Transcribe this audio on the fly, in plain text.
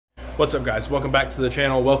What's up, guys? Welcome back to the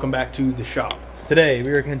channel. Welcome back to the shop. Today we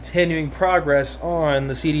are continuing progress on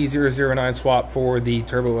the CD009 swap for the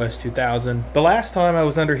Turbo S2000. The last time I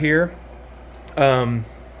was under here, I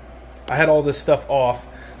had all this stuff off.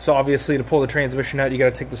 So obviously to pull the transmission out, you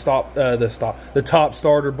got to take the top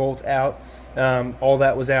starter bolt out. All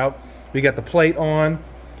that was out. We got the plate on.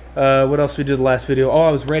 What else we did the last video? Oh,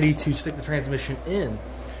 I was ready to stick the transmission in.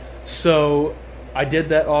 So I did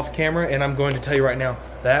that off camera, and I'm going to tell you right now,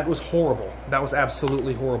 that was horrible. That was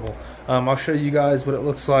absolutely horrible. I'll show you guys what it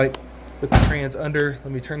looks like with the trans under.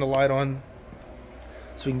 Let me turn the light on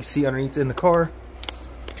so we can see underneath in the car.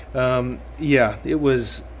 Yeah, it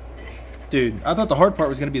was, dude, I thought the hard part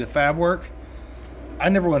was going to be the fab work. I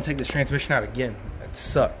never want to take this transmission out again. It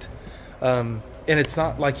sucked. And it's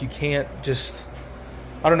not like you can't just,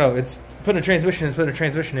 I don't know, it's putting a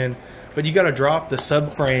transmission in, but you got to drop the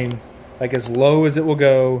subframe like as low as it will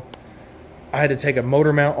go. I had to take a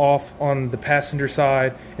motor mount off on the passenger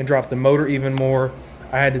side and drop the motor even more.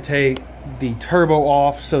 I had to take the turbo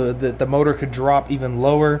off so that the motor could drop even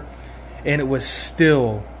lower, and it was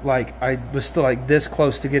still like, I was still like this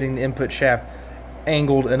close to getting the input shaft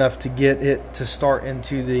angled enough to get it to start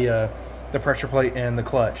into the pressure plate and the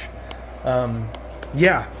clutch.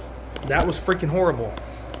 Yeah, that was freaking horrible.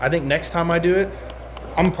 I think next time I do it,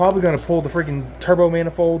 I'm probably going to pull the freaking turbo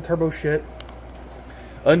manifold, turbo shit,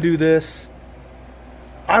 undo this.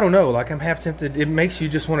 I don't know, like I'm half tempted. It makes you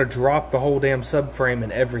just want to drop the whole damn subframe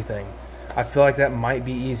and everything. I feel like that might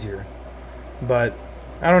be easier, but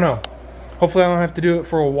I don't know. Hopefully I don't have to do it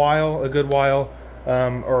for a while, a good while,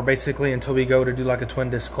 or basically until we go to do like a twin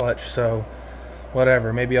disc clutch. So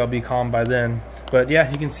whatever, maybe I'll be calm by then. But yeah,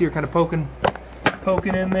 you can see her kind of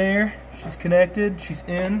poking in there. She's connected, she's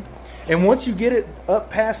in. And once you get it up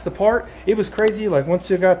past the part, it was crazy. Like once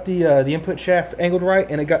you got the input shaft angled right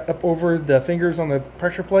and it got up over the fingers on the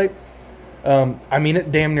pressure plate, I mean,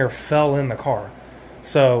 it damn near fell in the car.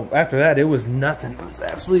 So after that, it was nothing. It was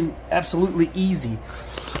absolutely easy.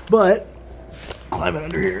 But climbing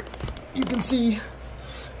under here, you can see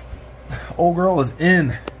old girl is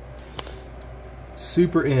in,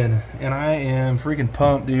 super in, and I am freaking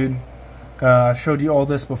pumped, dude. I showed you all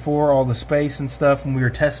this before, all the space and stuff when we were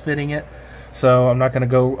test fitting it, so I'm not going to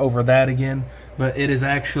go over that again, but it is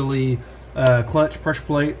actually clutch, pressure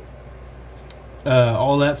plate,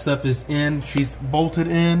 all that stuff is in. She's bolted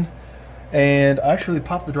in, and I actually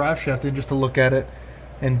popped the drive shaft in just to look at it,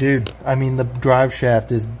 and dude, I mean, the drive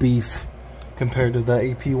shaft is beef compared to the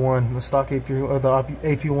AP1, the stock AP, or the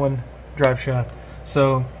AP1 drive shaft.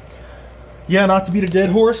 So yeah, not to beat a dead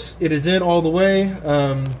horse, it is in all the way.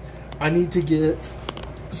 I need to get,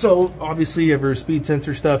 so obviously you have your speed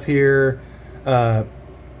sensor stuff here, and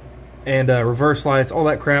reverse lights, all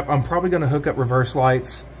that crap. I'm probably going to hook up reverse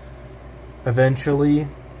lights eventually.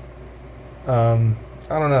 I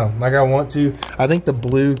don't know, like I want to. I think the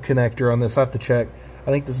blue connector on this, I have to check. I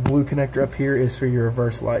think this blue connector up here is for your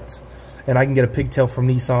reverse lights. And I can get a pigtail from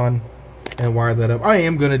Nissan and wire that up. I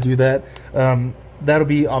am going to do that. That'll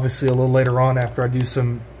be obviously a little later on after I do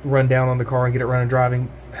some rundown on the car and get it running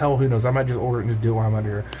driving. Hell, who knows? I might just order it and just do it while I'm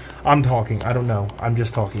under here. I'm talking. I don't know. I'm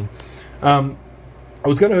just talking. I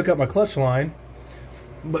was going to hook up my clutch line,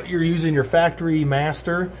 but you're using your factory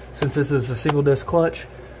master since this is a single disc clutch.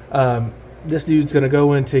 This dude's going to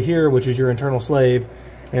go into here, which is your internal slave,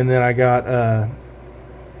 and then I got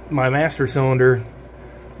my master cylinder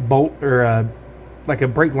bolt, or like a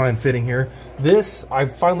brake line fitting here. This, I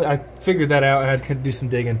figured that out. I had to do some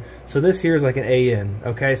digging. So this here is like an AN,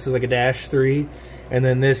 okay? So it's like a -3, and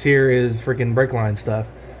then this here is freaking brake line stuff.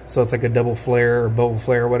 So it's like a double flare or bubble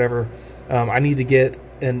flare or whatever. I need to get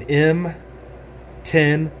an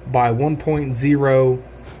M10 by 1.0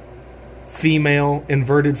 female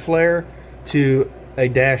inverted flare to a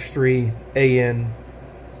 -3 AN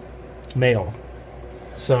male.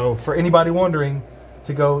 So for anybody wondering,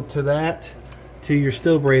 to go to that, to your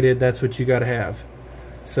still braided, that's what you got to have.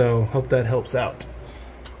 So hope that helps out.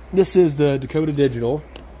 This is the Dakota Digital.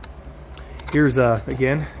 Here's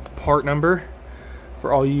again, part number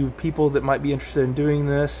for all you people that might be interested in doing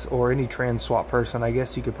this, or any trans swap person. I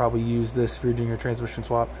guess you could probably use this if you're doing your transmission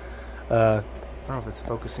swap. I don't know if it's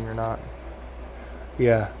focusing or not.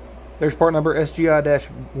 Yeah, there's part number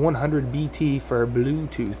SGI-100BT for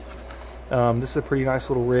Bluetooth. This is a pretty nice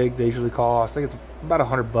little rig. They usually cost, I think it's about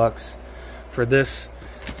 $100 for this.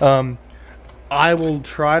 I will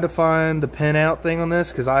try to find the pin out thing on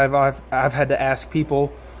this, because I've had to ask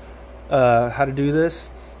people how to do this.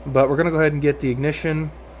 But we're gonna go ahead and get the ignition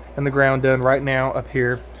and the ground done right now up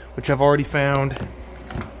here, which I've already found.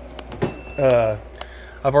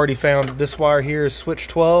 I've already found this wire here is switch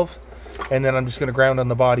 12. and then I'm just going to ground on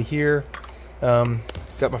the body here.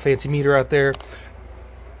 Got my fancy meter out there.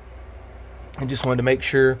 I just wanted to make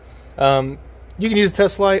sure. You can use a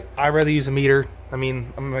test light. I'd rather use a meter. I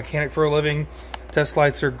mean, I'm a mechanic for a living. Test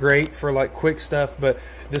lights are great for like quick stuff, but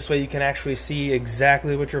this way you can actually see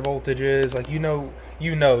exactly what your voltage is. Like, you know,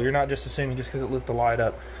 you're not just assuming just because it lit the light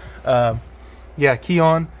up. Yeah, key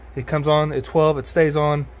on. It comes on at 12. It stays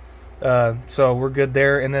on. So we're good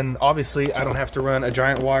there. And then obviously I don't have to run a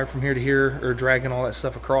giant wire from here to here or dragging all that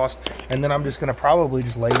stuff across. And then I'm just going to probably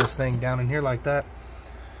just lay this thing down in here like that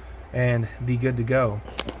and be good to go.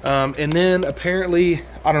 And then apparently,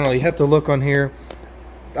 I don't know, you have to look on here.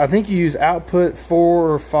 I think you use output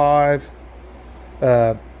 4 or 5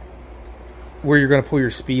 where you're going to pull your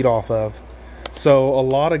speed off of. So a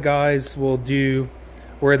lot of guys will do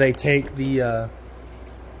where they take the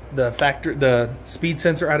speed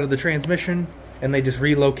sensor out of the transmission and they just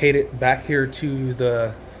relocate it back here to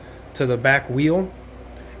the back wheel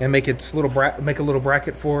and make a little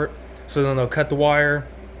bracket for it. So then they'll cut the wire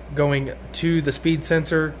going to the speed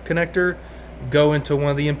sensor connector, go into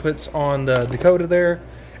one of the inputs on the decoder there,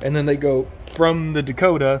 and then they go from the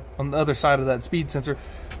decoder on the other side of that speed sensor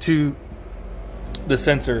to the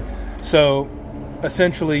sensor. So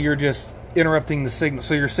essentially you're just interrupting the signal.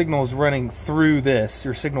 So your signal is running through this,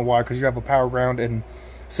 your signal wire, because you have a power ground and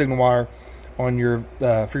signal wire on your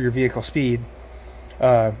for your vehicle speed.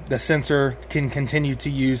 The sensor can continue to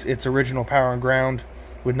use its original power and ground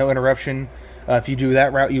with no interruption. If you do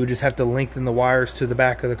that route, you would just have to lengthen the wires to the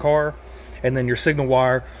back of the car, and then your signal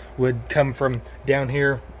wire would come from down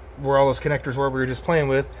here where all those connectors were we were just playing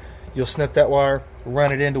with. You'll snip that wire,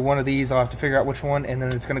 run it into one of these. I'll have to figure out which one, and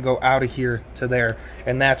then it's going to go out of here to there,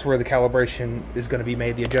 and that's where the calibration is going to be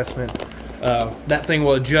made, the adjustment. That thing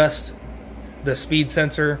will adjust the speed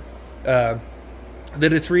sensor that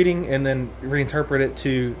it's reading, and then reinterpret it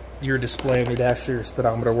to your display on your dash so your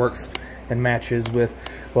speedometer works and matches with,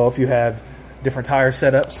 well, if you have different tire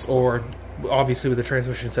setups, or obviously with the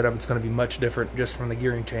transmission setup, it's going to be much different just from the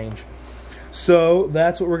gearing change. So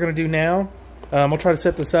that's what we're going to do now. I'll try to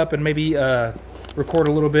set this up and maybe record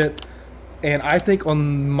a little bit. And I think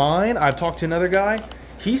on mine, I've talked to another guy.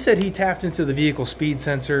 He said he tapped into the vehicle speed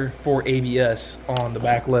sensor for ABS on the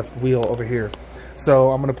back left wheel over here.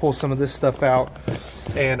 So I'm going to pull some of this stuff out.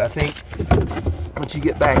 And I think once you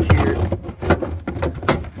get back here,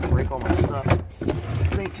 break all my stuff. I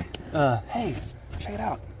think, hey, check it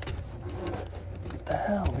out. What the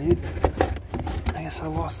hell, dude? I guess I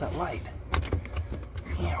lost that light.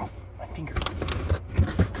 Ew, my finger.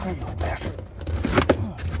 Come here, you little bastard.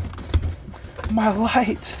 My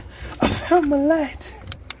light. I found my light.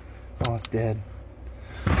 Oh, it's dead.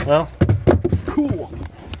 Well, cool.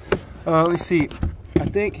 Let me see. I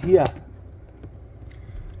think, yeah.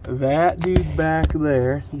 That dude back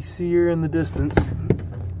there, you see her in the distance.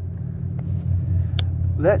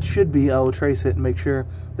 That should be, I will trace it and make sure,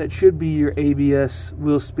 that should be your ABS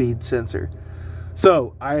wheel speed sensor.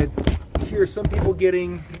 So, I hear some people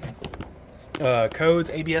getting codes,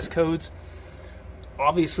 ABS codes.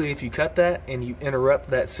 Obviously, if you cut that and you interrupt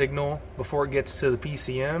that signal before it gets to the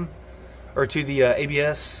PCM or to the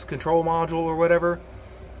ABS control module or whatever,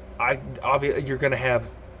 you're going to have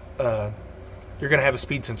a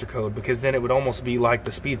speed sensor code, because then it would almost be like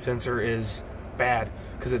the speed sensor is bad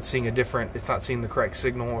because it's seeing it's not seeing the correct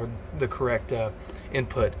signal or the correct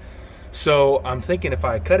input. So I'm thinking if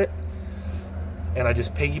I cut it and I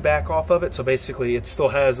just piggyback off of it, so basically it still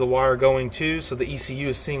has the wire going too, so the ECU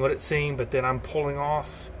is seeing what it's seeing, but then I'm pulling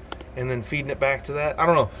off and then feeding it back to that. I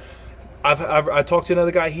don't know. I talked to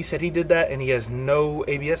another guy. He said he did that and he has no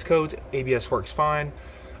ABS codes. ABS works fine,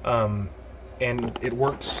 and it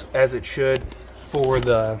works as it should for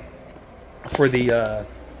the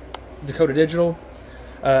Dakota Digital.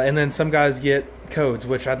 And then some guys get codes,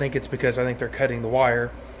 which I think it's because I think they're cutting the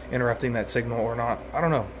wire, interrupting that signal or not. I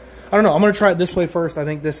don't know. I'm going to try it this way first. I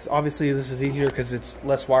think this is easier because it's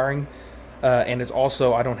less wiring, and it's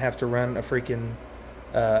also, I don't have to run a freaking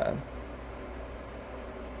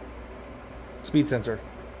speed sensor.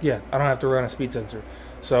 Yeah, I don't have to run a speed sensor.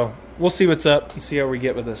 So we'll see what's up and see how we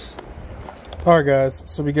get with this. Alright guys,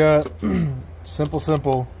 so we got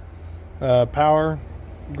simple power,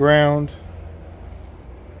 ground,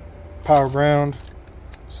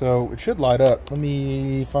 so it should light up. Let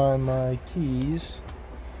me find my keys,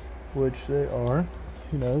 which they are.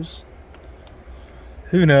 Who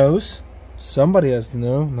knows? Somebody has to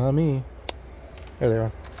know, not me. There they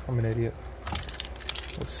are. I'm an idiot.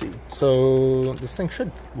 Let's see. So this thing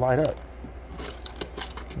should light up.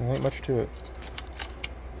 There ain't much to it.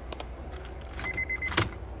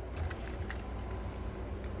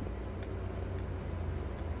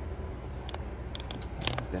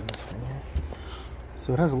 in this thing here.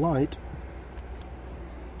 So it has a light.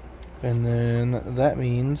 And then that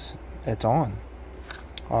means it's on,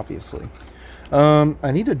 obviously.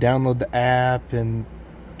 I need to download the app and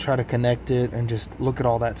try to connect it and just look at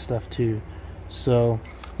all that stuff too. So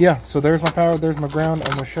yeah, so there's my power, there's my ground.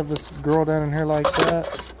 I'm gonna shove this girl down in here like that.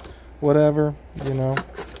 Whatever, you know.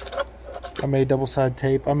 I may double side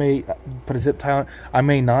tape. I may put a zip tie on it. I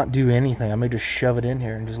may not do anything. I may just shove it in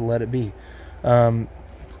here and just let it be.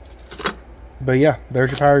 But yeah,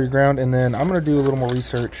 there's your power, your ground, and then I'm gonna do a little more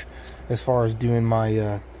research as far as doing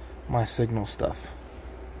my my signal stuff.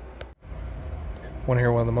 Want to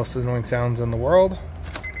hear one of the most annoying sounds in the world?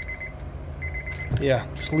 Yeah,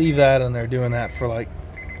 just leave that in there doing that for like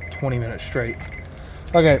 20 minutes straight.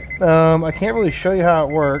 Okay, I can't really show you how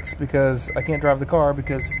it works because I can't drive the car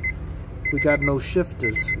because we got no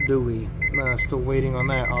shifters, do we? Still waiting on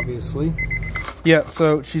that, obviously. Yeah,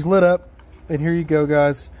 so she's lit up, and here you go,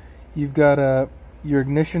 guys. You've got your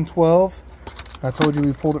ignition 12. I told you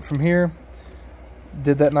we pulled it from here.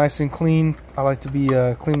 Did that nice and clean. I like to be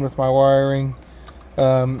clean with my wiring.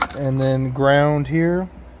 And then ground here.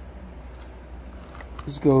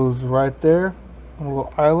 This goes right there. A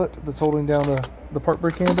little eyelet that's holding down the park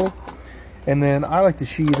brake handle. And then I like to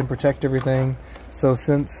sheathe and protect everything. So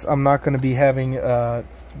since I'm not going to be having the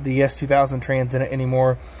S2000 trans in it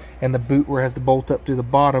anymore, and the boot where it has the bolt up through the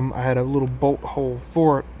bottom, I had a little bolt hole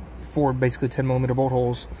for basically 10mm bolt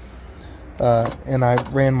holes. And I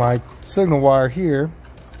ran my signal wire here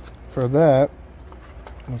for that.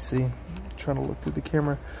 Let me see. I'm trying to look through the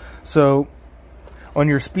camera. So on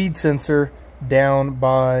your speed sensor down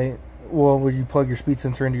by, well, where you plug your speed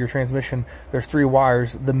sensor into your transmission, there's 3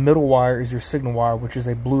 wires. The middle wire is your signal wire, which is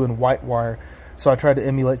a blue and white wire. So I tried to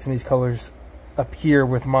emulate some of these colors up here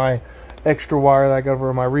with my extra wire that I got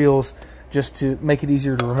over my reels just to make it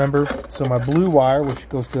easier to remember. So my blue wire, which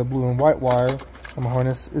goes to a blue and white wire on my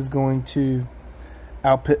harness, is going to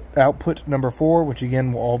output number 4, which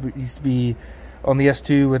again will always be on the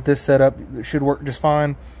S2 with this setup. It should work just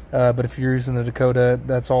fine. But if you're using the Dakota,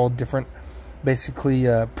 that's all different, basically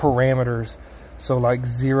parameters. So like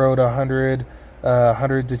 0 to 100,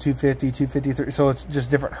 100 to 250, 253. So it's just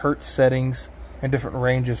different hertz settings and different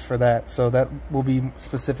ranges for that. So that will be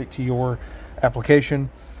specific to your application.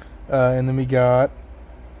 And then we got,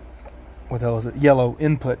 what the hell is it? Yellow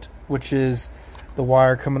input, which is the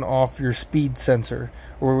wire coming off your speed sensor,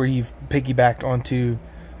 or where you've piggybacked onto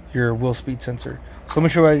your wheel speed sensor. So let me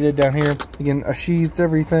show you what I did down here. Again, I sheathed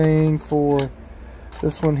everything for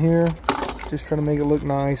this one here, just trying to make it look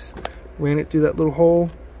nice. Ran it through that little hole,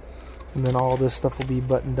 and then all this stuff will be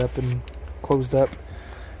buttoned up and closed up,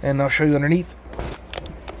 and I'll show you underneath.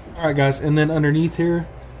 Alright guys, and then underneath here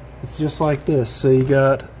it's just like this. So you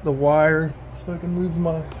got the wire. Let's see if I can move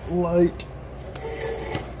my light.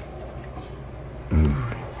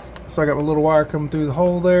 So I got my little wire coming through the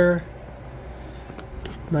hole there.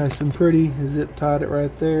 Nice and pretty. Zip tied it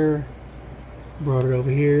right there. Brought it over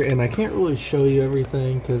here. And I can't really show you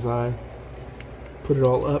everything because I put it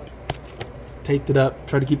all up. Taped it up.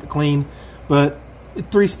 Tried to keep it clean. But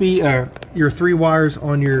your 3 wires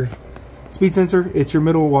on your speed sensor. It's your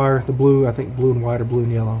middle wire. The blue, I think blue and white or blue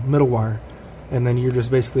and yellow. Middle wire. And then you're just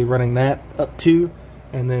basically running that up too.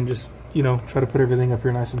 And then just, you know, try to put everything up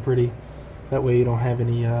here nice and pretty. That way you don't have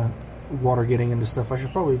any water getting into stuff. I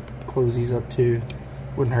should probably close these up too.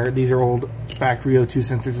 Wouldn't hurt. These are old factory O2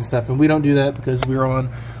 sensors and stuff, and we don't do that because we're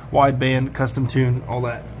on wideband, custom tune, all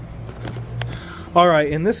that.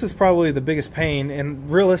 Alright, and this is probably the biggest pain,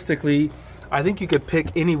 and realistically, I think you could pick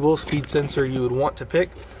any wheel speed sensor you would want to pick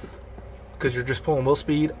because you're just pulling wheel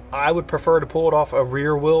speed. I would prefer to pull it off a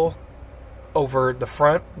rear wheel over the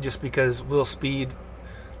front just because wheel speed,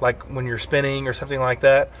 like when you're spinning or something like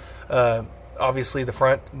that, obviously the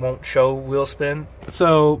front won't show wheel spin.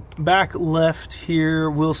 So back left here,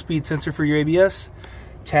 wheel speed sensor for your ABS,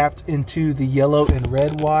 tapped into the yellow and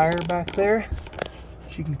red wire back there,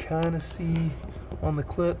 which you can kind of see on the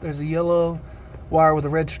clip. There's a yellow wire with a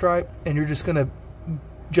red stripe, and you're just gonna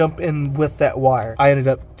jump in with that wire. I ended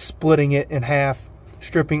up splitting it in half,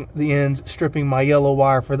 stripping the ends, stripping my yellow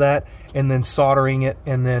wire for that, and then soldering it,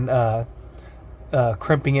 and then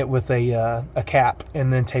crimping it with a cap,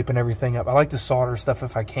 and then taping everything up. I like to solder stuff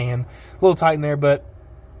if I can. A little tight in there, but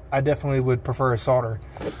I definitely would prefer a solder.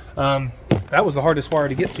 That was the hardest wire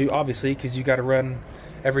to get to, obviously, because you got to run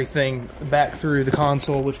everything back through the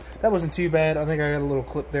console, which that wasn't too bad. I think I got a little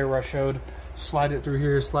clip there where I showed slide it through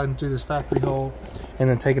here, sliding through this factory hole, and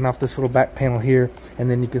then taking off this little back panel here,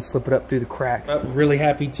 and then you can slip it up through the crack. I'm really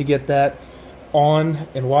happy to get that on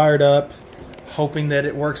and wired up. hoping that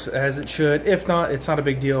it works as it should. If not, it's not a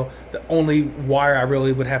big deal. The only wire I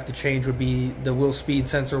really would have to change would be the wheel speed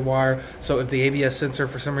sensor wire. So if the ABS sensor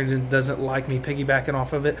for some reason doesn't like me piggybacking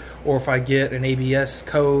off of it, or if I get an ABS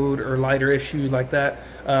code or lighter issue like that,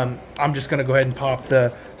 I'm just going to go ahead and pop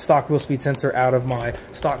the stock wheel speed sensor out of my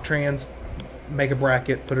stock trans, make a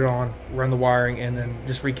bracket, put it on, run the wiring, and then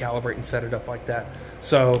just recalibrate and set it up like that.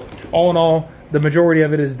 So all in all, the majority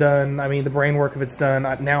of it is done. I mean, the brain work of it's done.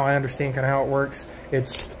 Now I understand kind of how it works.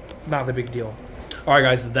 It's not the big deal. All right,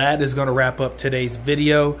 guys, that is going to wrap up today's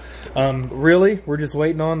video. Really, we're just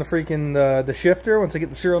waiting on the freaking the shifter. Once I get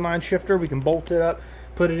the C009 shifter, we can bolt it up,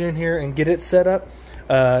 put it in here, and get it set up.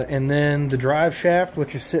 And then the drive shaft,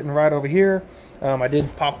 which is sitting right over here. I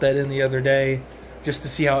did pop that in the other day just to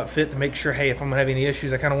see how it fit, to make sure, hey, if I'm gonna have any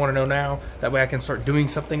issues, I kind of want to know now. That way I can start doing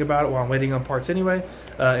something about it while I'm waiting on parts anyway.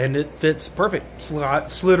 And it fits perfect.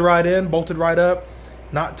 Slid right in, bolted right up,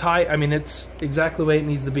 not tight. I mean, it's exactly the way it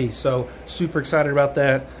needs to be. So super excited about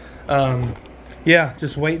that. Yeah,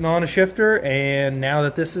 just waiting on a shifter, and now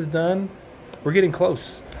that this is done, we're getting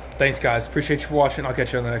close. Thanks, guys. Appreciate you for watching. I'll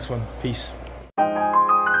catch you on the next one. Peace.